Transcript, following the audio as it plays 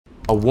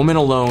A woman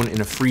alone in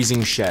a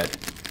freezing shed,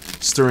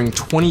 stirring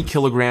 20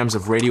 kilograms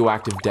of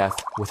radioactive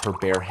death with her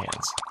bare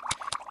hands.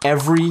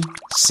 Every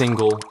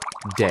single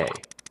day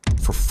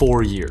for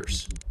 4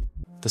 years.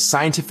 The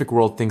scientific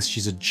world thinks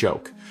she's a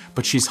joke,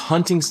 but she's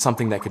hunting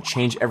something that could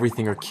change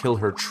everything or kill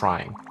her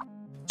trying.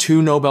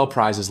 2 Nobel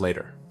Prizes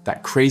later,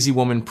 that crazy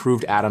woman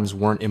proved atoms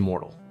weren't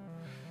immortal.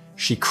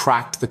 She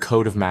cracked the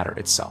code of matter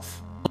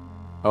itself.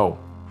 Oh,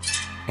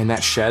 and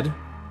that shed?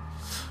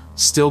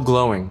 Still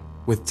glowing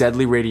with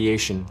deadly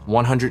radiation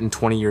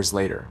 120 years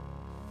later.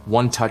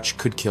 One touch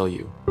could kill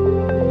you.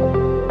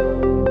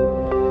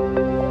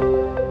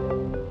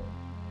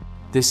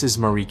 This is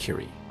Marie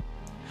Curie,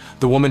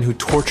 the woman who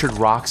tortured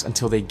rocks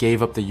until they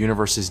gave up the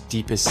universe's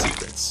deepest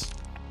secrets.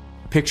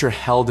 Picture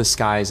hell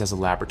disguised as a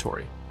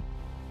laboratory.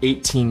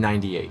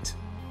 1898.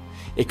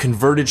 A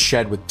converted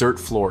shed with dirt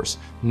floors,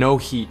 no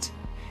heat,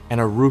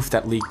 and a roof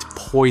that leaked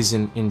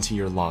poison into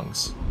your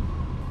lungs.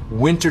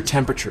 Winter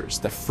temperatures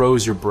that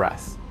froze your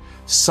breath.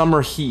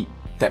 Summer heat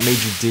that made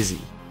you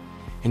dizzy.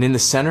 And in the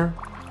center,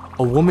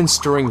 a woman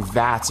stirring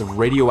vats of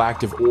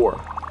radioactive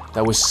ore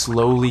that was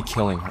slowly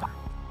killing her.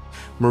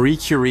 Marie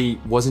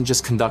Curie wasn't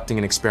just conducting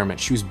an experiment,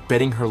 she was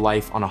betting her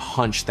life on a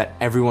hunch that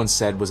everyone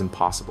said was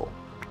impossible.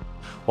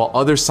 While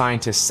other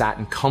scientists sat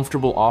in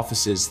comfortable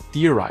offices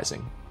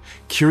theorizing,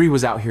 Curie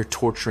was out here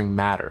torturing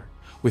matter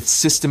with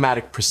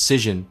systematic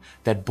precision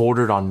that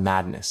bordered on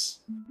madness.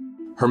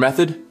 Her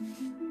method?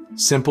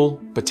 Simple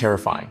but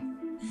terrifying.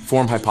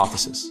 Form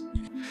hypothesis.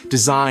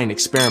 Design,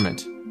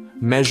 experiment,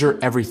 measure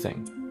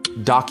everything,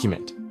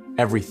 document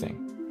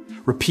everything.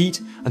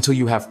 Repeat until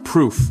you have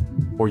proof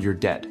or you're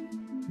dead.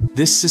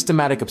 This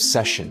systematic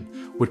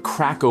obsession would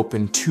crack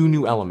open 2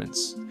 new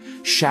elements,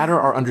 shatter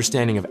our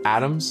understanding of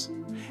atoms,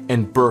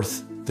 and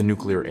birth the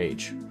nuclear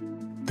age.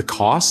 The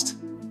cost?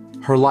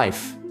 Her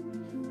life.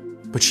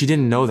 But she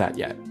didn't know that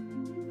yet.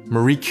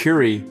 Marie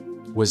Curie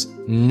was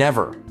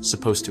never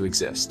supposed to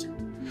exist.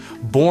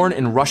 Born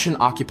in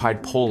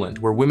Russian-occupied Poland,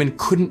 where women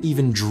couldn't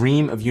even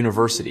dream of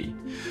university,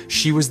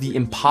 she was the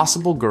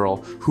impossible girl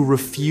who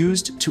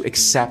refused to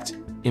accept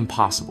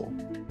impossible.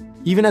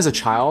 Even as a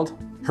child,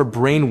 her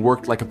brain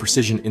worked like a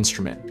precision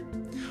instrument.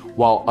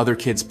 While other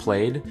kids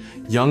played,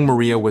 young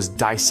Maria was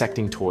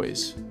dissecting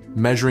toys,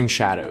 measuring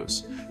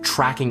shadows,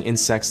 tracking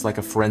insects like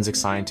a forensic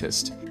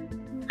scientist.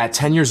 At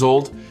 10 years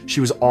old,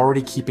 she was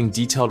already keeping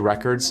detailed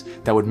records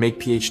that would make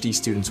PhD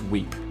students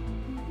weep.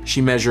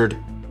 She measured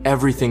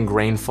everything: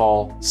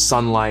 rainfall,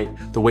 sunlight,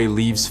 the way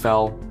leaves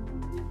fell.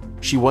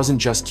 She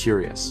wasn't just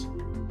curious.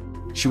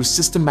 She was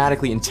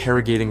systematically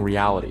interrogating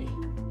reality.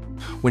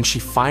 When she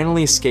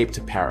finally escaped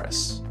to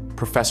Paris,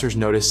 professors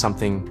noticed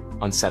something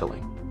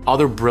unsettling.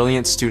 Other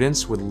brilliant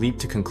students would leap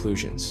to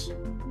conclusions.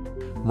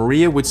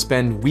 Maria would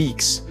spend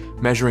weeks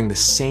measuring the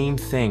same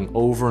thing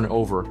over and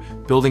over,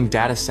 building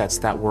data sets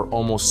that were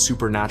almost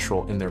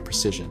supernatural in their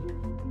precision.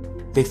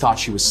 They thought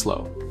she was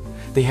slow.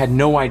 They had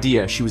no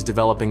idea she was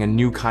developing a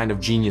new kind of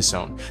genius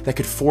zone that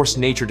could force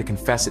nature to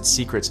confess its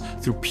secrets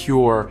through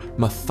pure,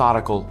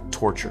 methodical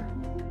torture.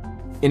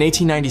 In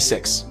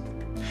 1896,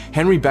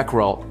 Henry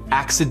Becquerel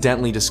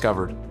accidentally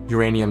discovered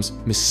uranium's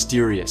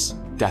mysterious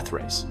death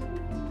rays.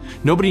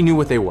 Nobody knew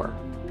what they were.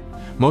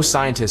 Most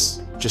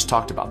scientists just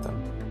talked about them.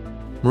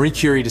 Marie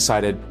Curie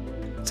decided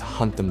to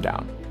hunt them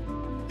down.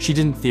 She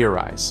didn't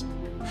theorize.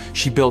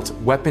 She built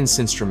weapons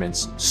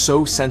instruments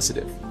so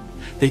sensitive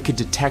they could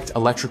detect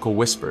electrical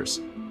whispers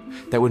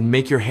that would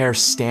make your hair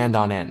stand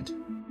on end.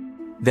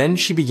 Then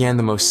she began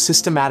the most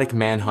systematic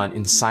manhunt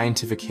in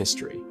scientific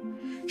history.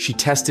 She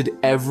tested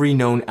every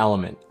known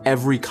element,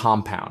 every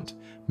compound,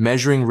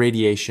 measuring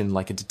radiation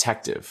like a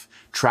detective,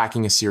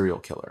 tracking a serial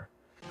killer.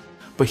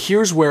 But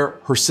here's where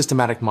her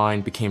systematic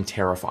mind became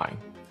terrifying.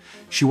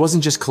 She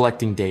wasn't just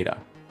collecting data.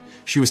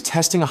 She was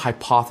testing a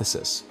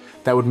hypothesis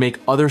that would make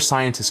other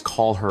scientists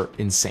call her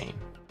insane.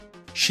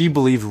 She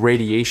believed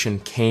radiation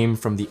came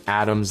from the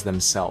atoms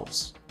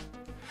themselves.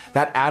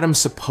 That atoms'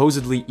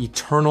 supposedly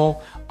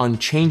eternal,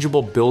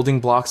 unchangeable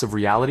building blocks of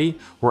reality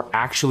were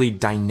actually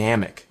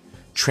dynamic,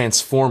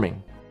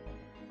 transforming.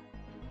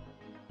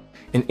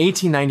 In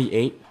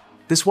 1898,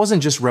 this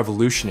wasn't just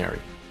revolutionary,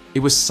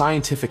 it was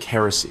scientific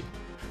heresy.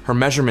 Her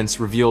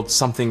measurements revealed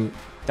something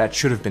that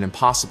should have been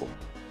impossible.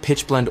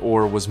 Pitchblende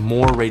ore was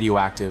more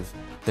radioactive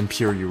than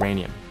pure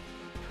uranium.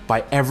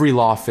 By every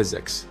law of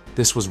physics,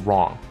 this was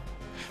wrong.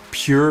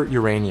 Pure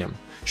uranium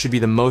should be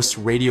the most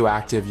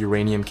radioactive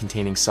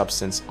uranium-containing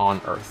substance on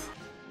Earth.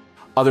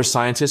 Other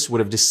scientists would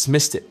have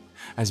dismissed it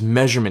as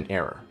measurement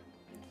error.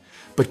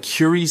 But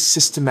Curie's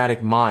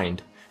systematic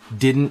mind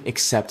didn't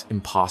accept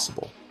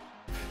impossible.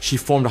 She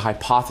formed a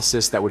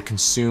hypothesis that would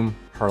consume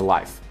her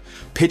life.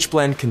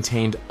 Pitchblende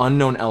contained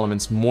unknown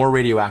elements more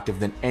radioactive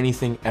than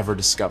anything ever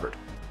discovered.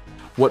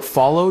 What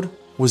followed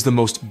was the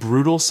most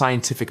brutal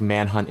scientific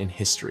manhunt in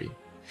history.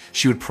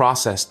 She would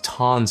process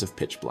tons of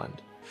pitchblende,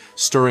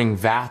 stirring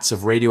vats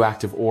of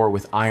radioactive ore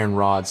with iron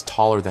rods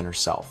taller than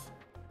herself.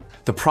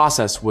 The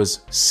process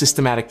was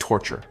systematic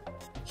torture: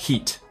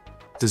 heat,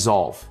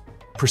 dissolve,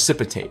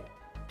 precipitate,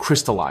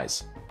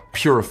 crystallize,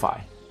 purify,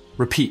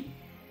 repeat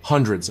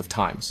hundreds of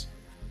times.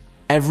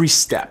 Every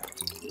step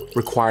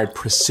required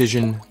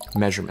precision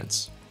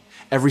measurements.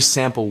 Every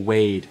sample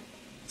weighed,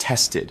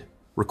 tested,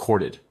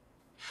 recorded.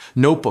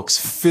 Notebooks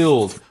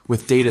filled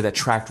with data that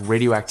tracked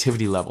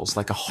radioactivity levels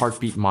like a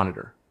heartbeat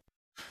monitor.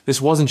 This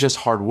wasn't just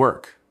hard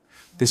work.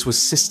 This was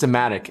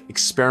systematic,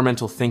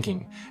 experimental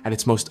thinking at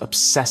its most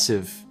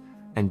obsessive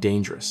and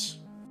dangerous.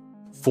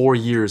 4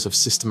 years of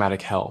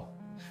systematic hell.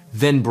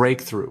 Then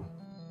breakthrough.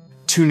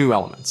 2 new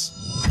elements,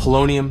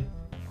 polonium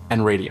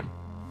and radium.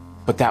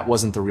 But that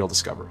wasn't the real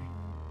discovery.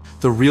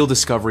 The real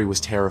discovery was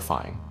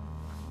terrifying.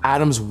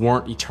 Atoms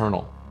weren't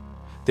eternal.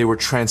 They were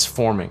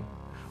transforming,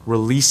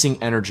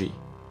 releasing energy,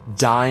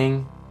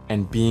 dying,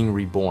 and being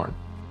reborn.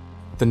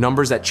 The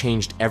numbers that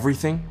changed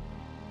everything?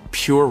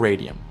 Pure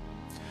radium.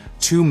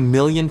 2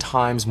 million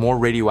times more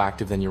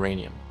radioactive than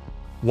uranium.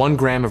 1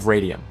 gram of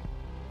radium.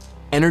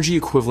 Energy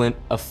equivalent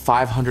of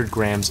 500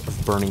 grams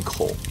of burning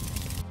coal.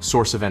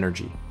 Source of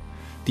energy.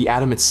 The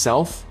atom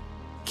itself?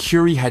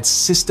 Curie had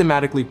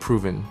systematically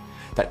proven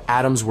that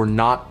atoms were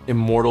not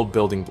immortal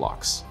building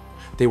blocks.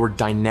 They were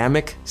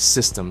dynamic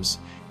systems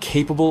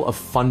capable of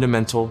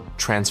fundamental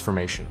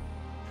transformation.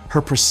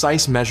 Her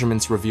precise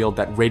measurements revealed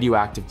that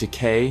radioactive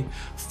decay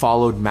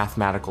followed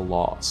mathematical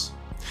laws.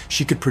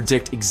 She could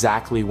predict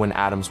exactly when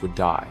atoms would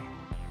die.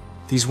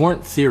 These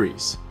weren't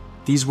theories.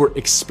 These were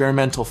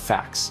experimental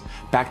facts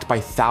backed by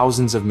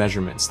thousands of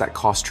measurements that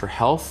cost her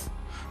health,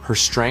 her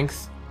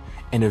strength,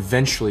 and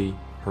eventually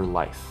her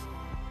life.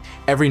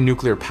 Every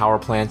nuclear power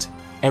plant,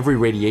 every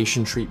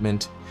radiation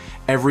treatment,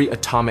 every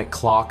atomic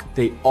clock,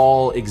 they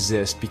all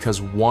exist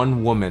because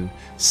one woman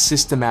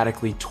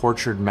systematically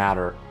tortured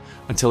matter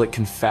until it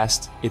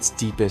confessed its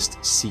deepest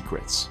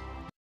secrets.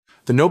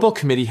 The Nobel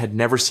Committee had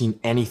never seen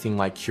anything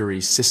like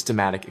Curie's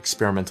systematic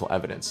experimental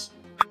evidence.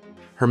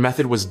 Her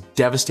method was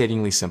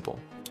devastatingly simple.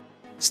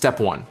 Step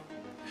 1,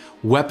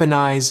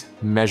 weaponize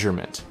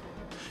measurement.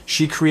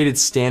 She created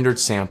standard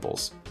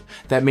samples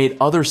that made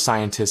other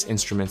scientists'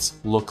 instruments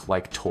look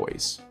like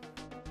toys.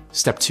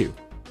 Step 2,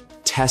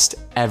 test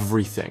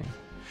everything.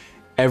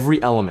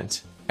 Every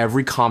element,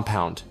 every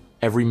compound,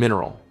 every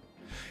mineral.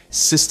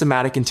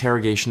 Systematic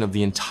interrogation of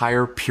the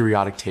entire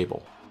periodic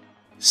table.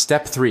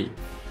 Step 3,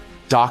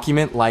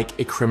 document like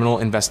a criminal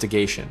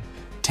investigation.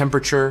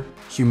 Temperature,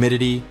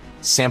 humidity,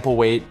 sample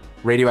weight,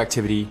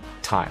 radioactivity,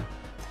 time.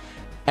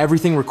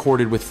 Everything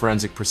recorded with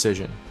forensic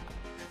precision.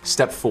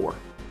 Step 4,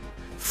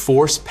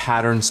 force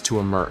patterns to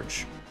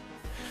emerge.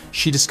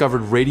 She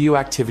discovered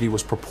radioactivity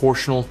was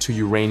proportional to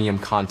uranium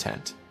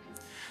content.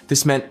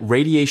 This meant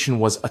radiation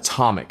was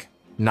atomic,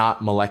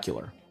 not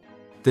molecular.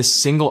 This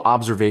single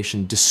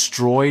observation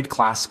destroyed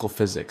classical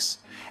physics.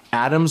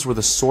 Atoms were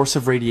the source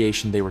of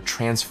radiation. They were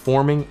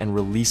transforming and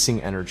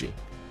releasing energy.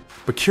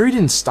 But Curie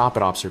didn't stop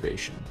at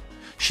observation.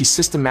 She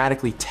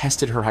systematically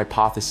tested her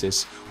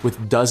hypothesis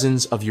with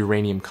dozens of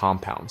uranium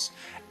compounds.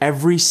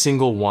 Every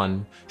single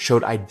one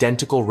showed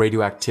identical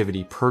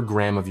radioactivity per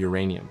gram of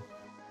uranium.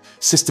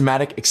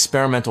 Systematic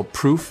experimental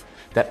proof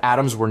that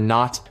atoms were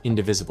not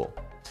indivisible.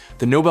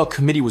 The Nobel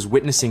Committee was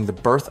witnessing the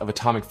birth of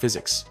atomic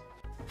physics.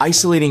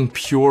 Isolating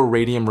pure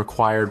radium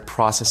required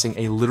processing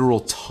a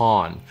literal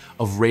ton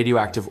of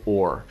radioactive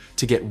ore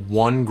to get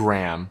 1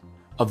 gram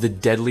of the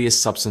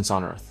deadliest substance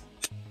on Earth.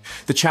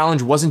 The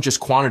challenge wasn't just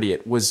quantity,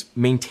 it was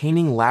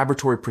maintaining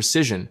laboratory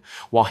precision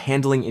while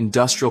handling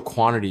industrial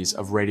quantities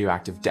of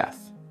radioactive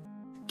death.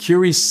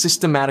 Curie's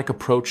systematic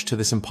approach to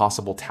this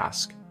impossible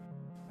task.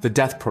 The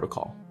death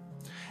protocol.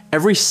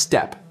 Every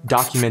step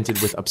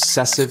documented with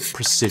obsessive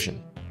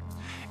precision.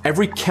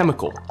 Every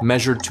chemical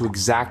measured to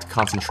exact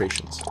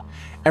concentrations.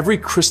 Every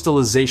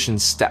crystallization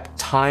step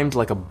timed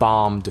like a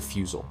bomb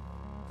defusal.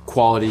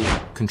 Quality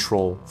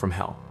control from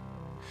hell.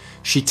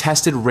 She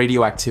tested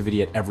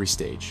radioactivity at every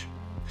stage.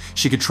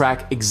 She could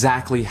track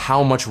exactly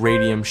how much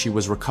radium she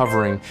was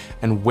recovering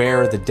and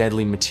where the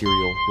deadly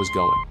material was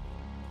going.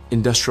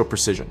 Industrial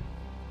precision.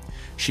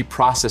 She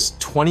processed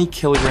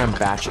 20-kilogram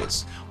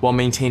batches while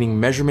maintaining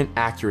measurement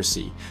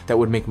accuracy that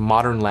would make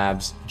modern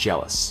labs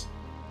jealous.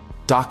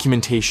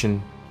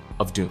 Documentation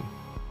of doom.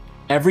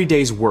 Every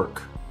day's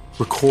work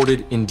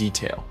recorded in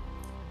detail.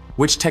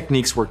 Which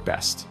techniques worked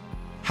best?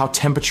 How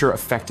temperature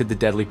affected the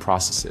deadly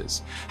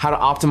processes? How to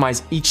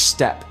optimize each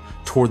step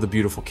toward the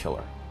beautiful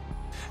killer?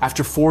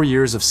 After 4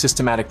 years of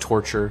systematic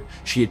torture,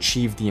 she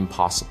achieved the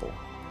impossible.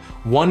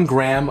 1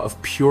 gram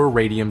of pure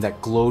radium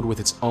that glowed with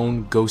its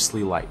own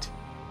ghostly light.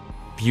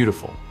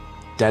 Beautiful,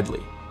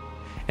 deadly.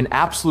 An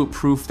absolute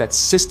proof that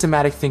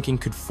systematic thinking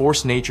could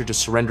force nature to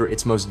surrender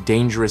its most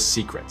dangerous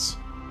secrets.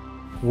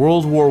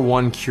 World War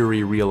I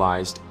Curie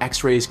realized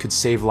X-rays could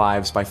save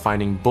lives by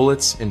finding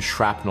bullets and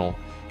shrapnel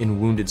in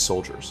wounded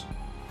soldiers.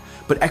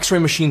 But X-ray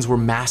machines were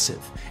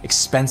massive,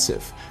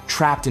 expensive,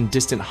 trapped in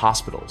distant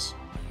hospitals.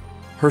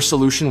 Her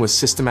solution was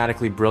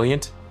systematically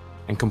brilliant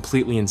and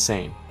completely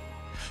insane.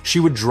 She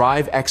would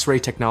drive X-ray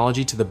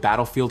technology to the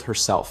battlefield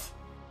herself.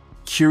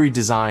 Curie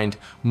designed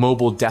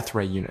mobile death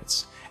ray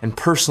units and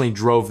personally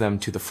drove them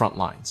to the front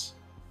lines.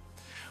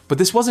 But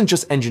this wasn't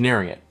just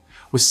engineering, it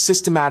was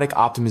systematic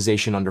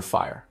optimization under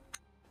fire.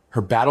 Her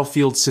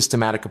battlefield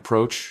systematic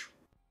approach,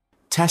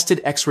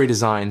 tested X-ray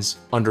designs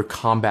under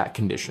combat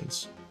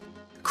conditions,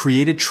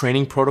 created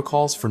training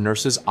protocols for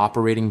nurses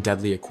operating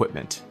deadly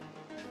equipment,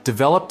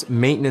 developed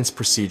maintenance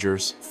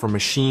procedures for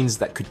machines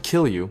that could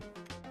kill you,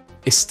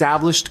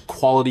 established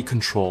quality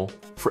control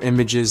for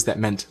images that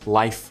meant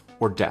life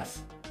or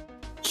death.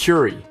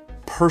 Curie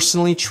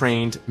personally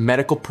trained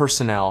medical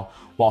personnel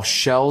while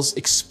shells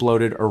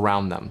exploded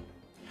around them.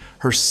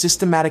 Her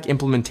systematic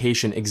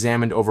implementation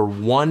examined over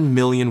 1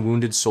 million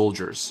wounded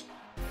soldiers.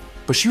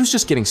 But she was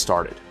just getting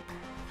started.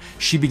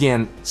 She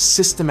began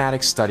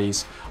systematic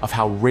studies of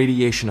how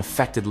radiation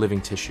affected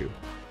living tissue.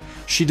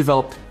 She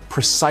developed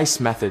precise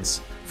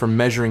methods for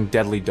measuring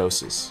deadly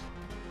doses.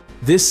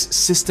 This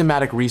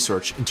systematic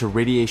research into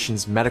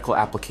radiation's medical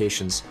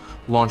applications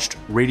launched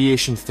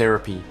radiation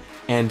therapy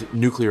and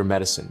nuclear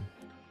medicine.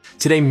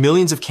 Today,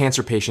 millions of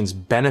cancer patients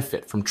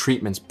benefit from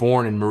treatments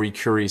born in Marie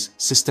Curie's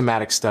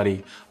systematic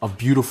study of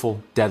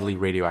beautiful, deadly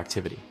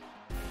radioactivity.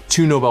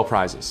 2 Nobel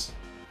Prizes.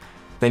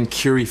 Then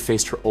Curie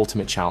faced her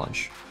ultimate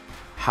challenge.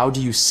 How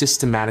do you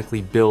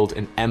systematically build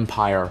an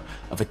empire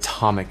of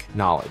atomic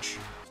knowledge?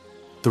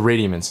 The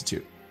Radium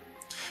Institute.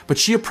 But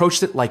she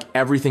approached it like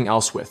everything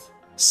else with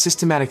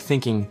systematic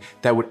thinking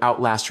that would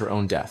outlast her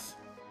own death.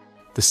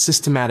 The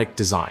systematic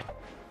design.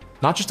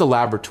 Not just a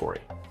laboratory,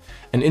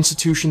 an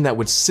institution that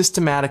would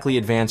systematically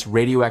advance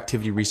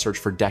radioactivity research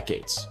for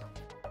decades.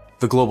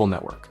 The global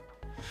network.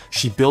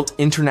 She built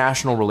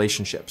international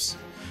relationships,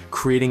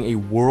 creating a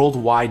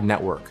worldwide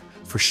network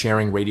for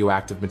sharing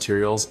radioactive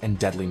materials and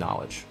deadly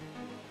knowledge.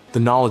 The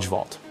knowledge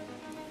vault.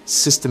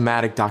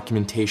 Systematic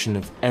documentation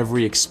of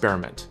every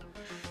experiment,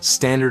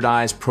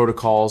 standardized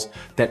protocols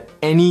that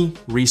any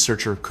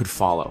researcher could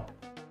follow.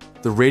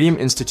 The Radium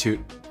Institute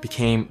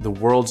became the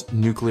world's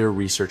nuclear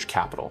research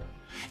capital.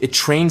 It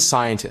trained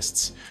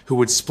scientists who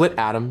would split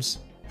atoms,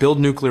 build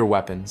nuclear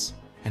weapons,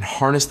 and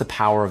harness the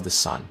power of the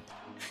sun.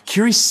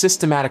 Curie's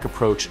systematic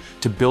approach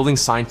to building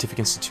scientific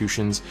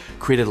institutions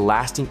created a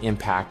lasting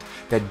impact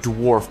that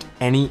dwarfed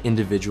any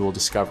individual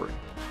discovery.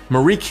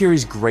 Marie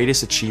Curie's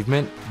greatest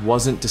achievement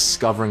wasn't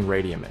discovering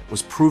radium, it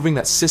was proving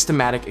that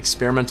systematic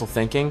experimental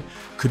thinking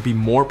could be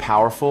more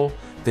powerful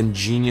than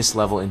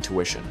genius-level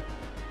intuition.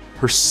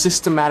 Her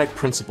systematic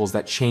principles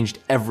that changed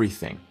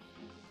everything.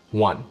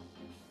 1.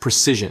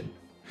 Precision,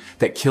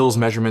 that kills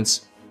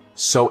measurements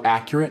so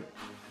accurate,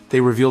 they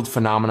revealed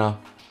phenomena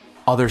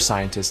other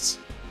scientists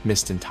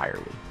missed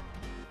entirely.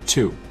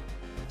 2.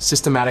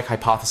 Systematic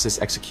hypothesis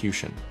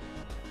execution,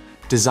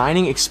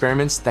 designing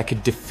experiments that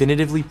could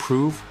definitively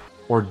prove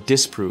or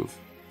disprove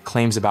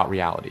claims about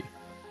reality.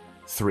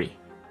 3.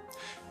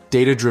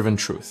 Data-driven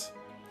truth.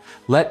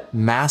 Let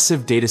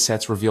massive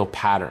datasets reveal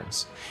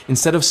patterns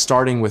instead of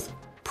starting with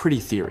pretty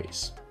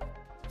theories.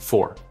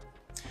 4.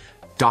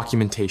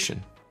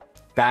 Documentation.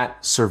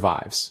 That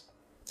survives.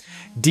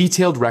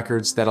 Detailed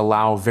records that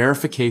allow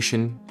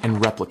verification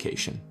and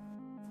replication.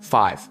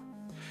 5.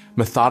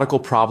 Methodical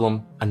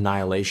problem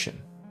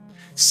annihilation.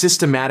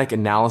 Systematic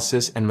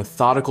analysis and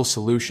methodical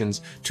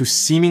solutions to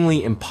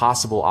seemingly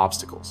impossible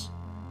obstacles.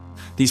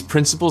 These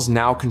principles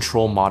now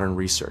control modern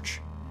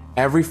research.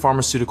 Every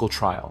pharmaceutical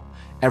trial,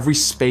 every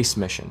space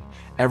mission,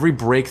 every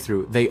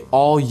breakthrough, they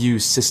all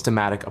use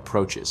systematic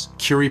approaches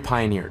Curie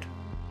pioneered.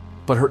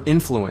 But her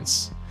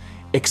influence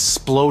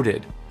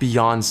exploded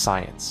beyond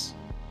science.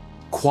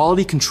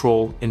 Quality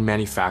control in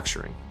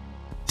manufacturing,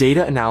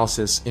 data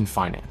analysis in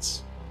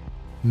finance,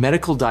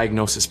 medical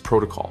diagnosis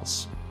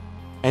protocols,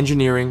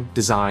 engineering,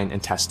 design,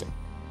 and testing.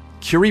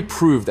 Curie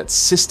proved that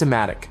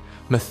systematic,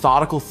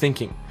 methodical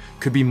thinking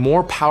could be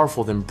more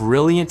powerful than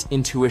brilliant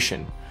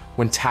intuition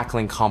when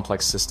tackling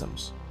complex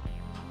systems.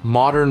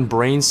 Modern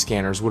brain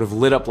scanners would have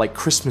lit up like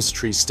Christmas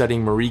trees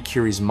studying Marie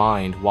Curie's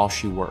mind while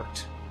she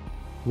worked.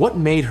 What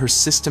made her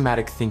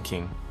systematic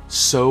thinking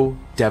so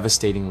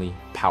devastatingly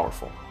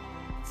powerful?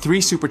 3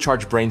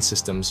 supercharged brain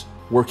systems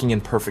working in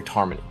perfect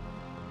harmony.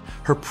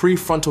 Her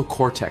prefrontal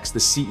cortex, the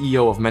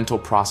CEO of mental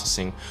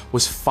processing,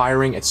 was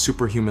firing at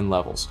superhuman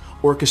levels,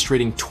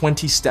 orchestrating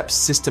 20-step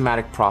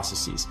systematic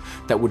processes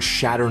that would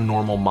shatter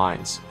normal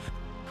minds.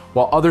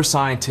 While other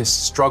scientists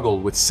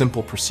struggled with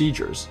simple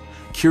procedures,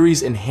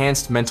 Curie's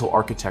enhanced mental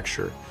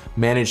architecture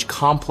managed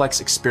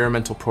complex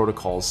experimental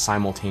protocols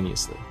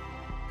simultaneously.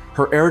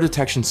 Her error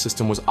detection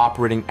system was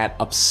operating at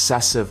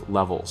obsessive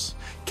levels,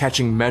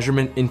 catching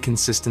measurement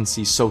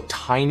inconsistencies so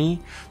tiny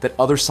that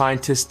other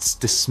scientists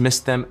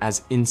dismissed them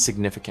as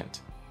insignificant.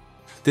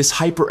 This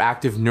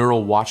hyperactive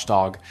neural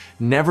watchdog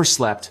never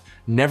slept,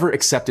 never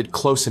accepted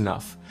close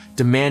enough,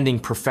 demanding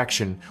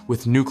perfection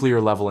with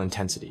nuclear-level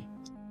intensity.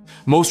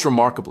 Most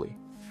remarkably,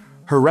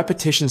 her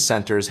repetition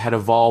centers had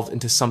evolved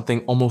into something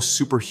almost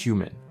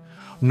superhuman.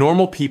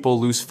 Normal people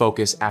lose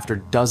focus after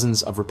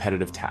dozens of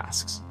repetitive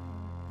tasks.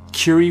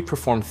 Curie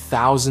performed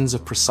thousands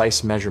of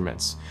precise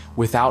measurements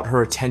without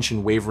her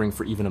attention wavering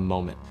for even a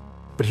moment.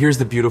 But here's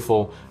the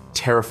beautiful,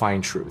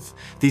 terrifying truth.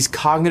 These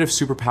cognitive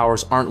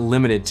superpowers aren't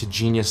limited to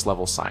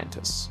genius-level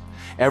scientists.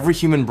 Every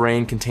human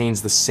brain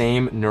contains the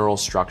same neural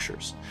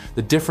structures.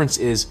 The difference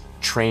is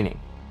training.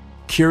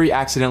 Curie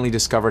accidentally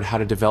discovered how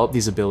to develop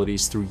these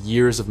abilities through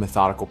years of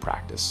methodical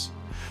practice.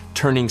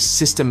 turning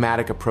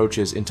systematic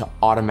approaches into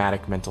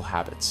automatic mental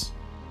habits.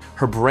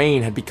 Her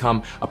brain had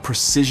become a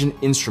precision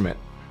instrument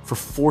for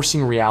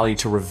forcing reality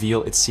to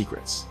reveal its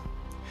secrets.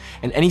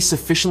 And any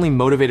sufficiently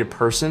motivated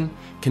person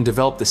can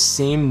develop the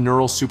same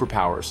neural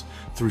superpowers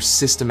through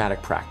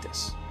systematic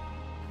practice.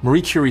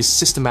 Marie Curie's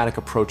systematic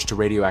approach to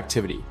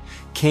radioactivity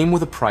came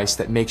with a price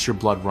that makes your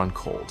blood run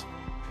cold.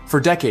 For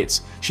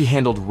decades, she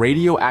handled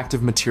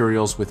radioactive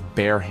materials with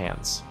bare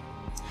hands,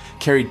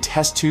 carried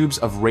test tubes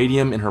of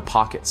radium in her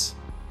pockets,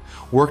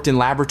 worked in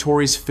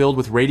laboratories filled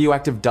with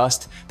radioactive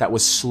dust that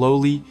was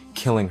slowly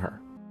killing her.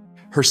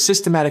 Her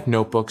systematic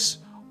notebooks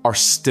are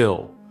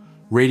still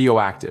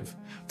radioactive.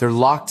 They're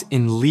locked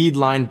in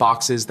lead-lined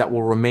boxes that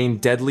will remain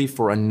deadly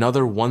for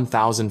another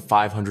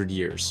 1,500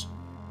 years.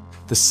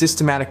 The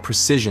systematic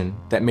precision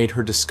that made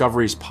her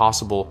discoveries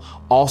possible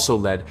also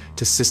led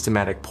to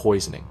systematic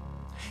poisoning.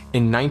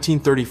 In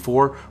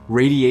 1934,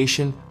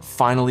 radiation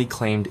finally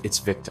claimed its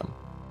victim.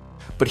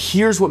 But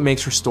here's what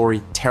makes her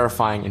story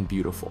terrifying and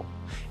beautiful.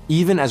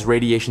 Even as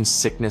radiation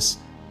sickness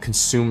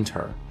consumed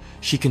her,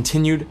 she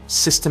continued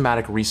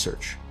systematic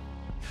research.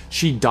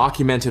 She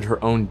documented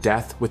her own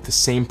death with the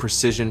same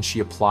precision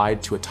she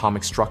applied to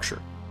atomic structure.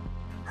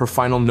 Her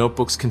final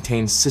notebooks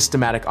contain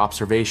systematic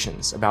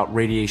observations about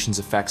radiation's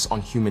effects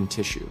on human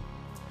tissue.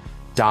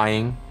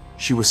 Dying,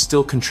 she was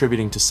still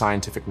contributing to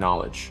scientific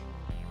knowledge.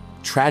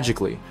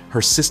 Tragically,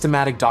 her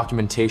systematic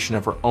documentation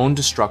of her own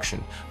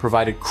destruction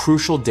provided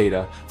crucial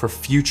data for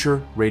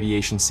future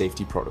radiation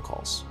safety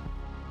protocols.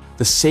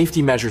 The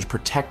safety measures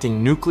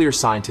protecting nuclear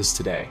scientists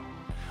today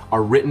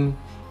are written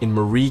in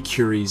Marie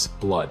Curie's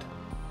blood.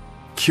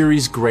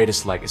 Curie's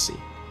greatest legacy,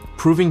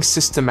 proving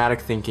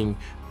systematic thinking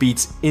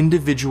beats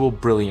individual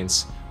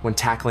brilliance when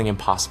tackling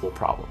impossible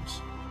problems.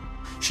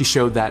 She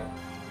showed that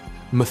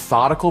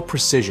methodical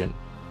precision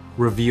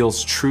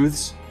reveals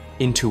truths,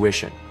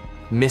 intuition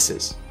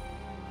misses.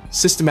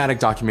 Systematic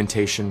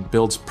documentation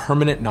builds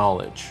permanent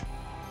knowledge.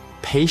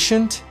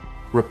 Patient,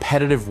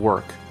 repetitive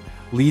work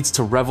leads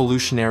to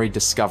revolutionary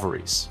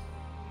discoveries.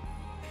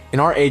 In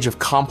our age of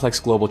complex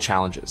global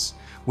challenges,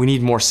 we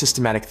need more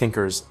systematic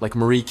thinkers like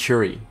Marie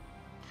Curie,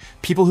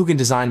 people who can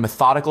design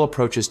methodical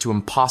approaches to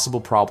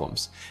impossible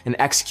problems and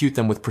execute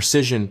them with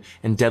precision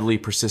and deadly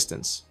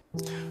persistence.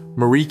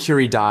 Marie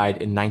Curie died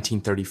in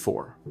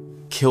 1934,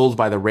 killed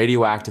by the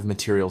radioactive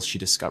materials she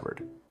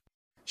discovered.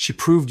 She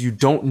proved you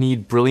don't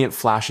need brilliant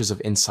flashes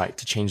of insight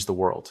to change the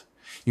world.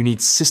 You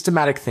need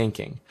systematic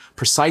thinking,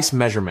 precise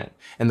measurement,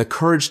 and the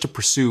courage to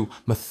pursue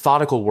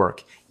methodical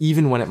work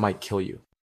even when it might kill you.